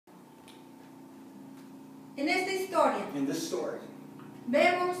En esta historia in this story,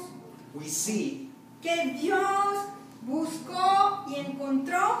 vemos we see que Dios buscó y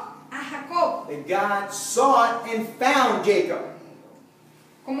encontró a Jacob. that God sought and found Jacob.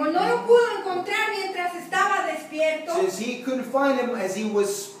 Como no lo pudo encontrar mientras estaba despierto, Since he couldn't find him as he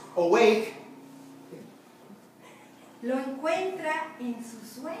was awake, lo encuentra en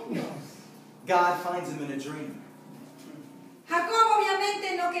sus sueños. God finds him in a dream. Jacob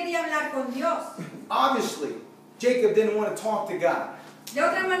obviamente no quería hablar con Dios. Obviously, Jacob didn't want to talk to God. De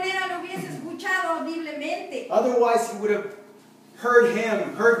otra manera lo hubiese escuchado audiblemente. Otherwise, he would have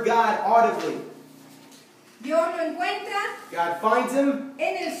heard God audibly. Dios lo encuentra God finds him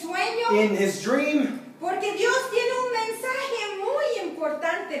en el sueño in his dream porque Dios tiene un mensaje muy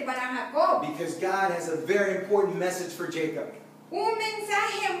importante para Jacob. because God has a very important message for Jacob. Un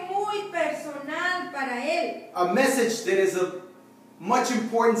mensaje muy personal para él. A message that is of much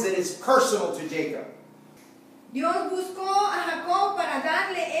importance and is personal to Jacob. Dios buscó a Jacob para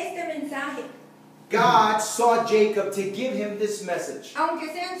darle este mensaje, God sought Jacob to give him this message,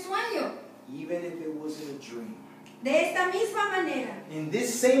 aunque sea en sueño. even if it was in a dream. De esta misma manera, In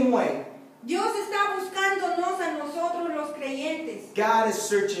this same way, Dios está buscándonos a nosotros los creyentes, God is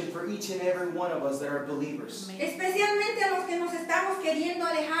searching for each and every one of us that are believers. especialmente a los que nos estamos queriendo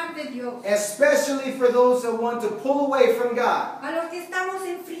alejar de Dios, Especially for those that want to pull away from God. a los que estamos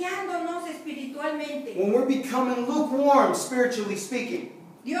enfriándonos espiritualmente. When we're becoming lukewarm, spiritually speaking.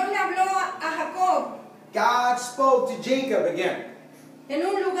 Dios le habló a Jacob God spoke to Jacob again en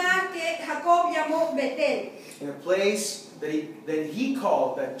un lugar que Jacob llamó Betel, in a place that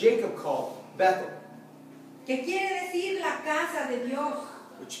Jacob called Bethel, que quiere decir la casa de Dios.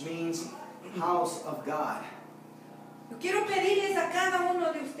 which means house of God. Yo quiero pedirles a cada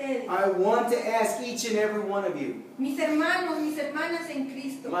uno de ustedes, I want to ask each and every one of you, mis hermanos, mis hermanas en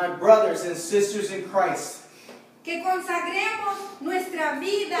Cristo, my brothers and sisters in Christ, que consagremos nuestra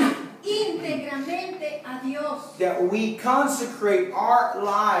vida íntegramente a Dios. that we consecrate our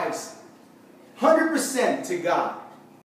lives 100% to God.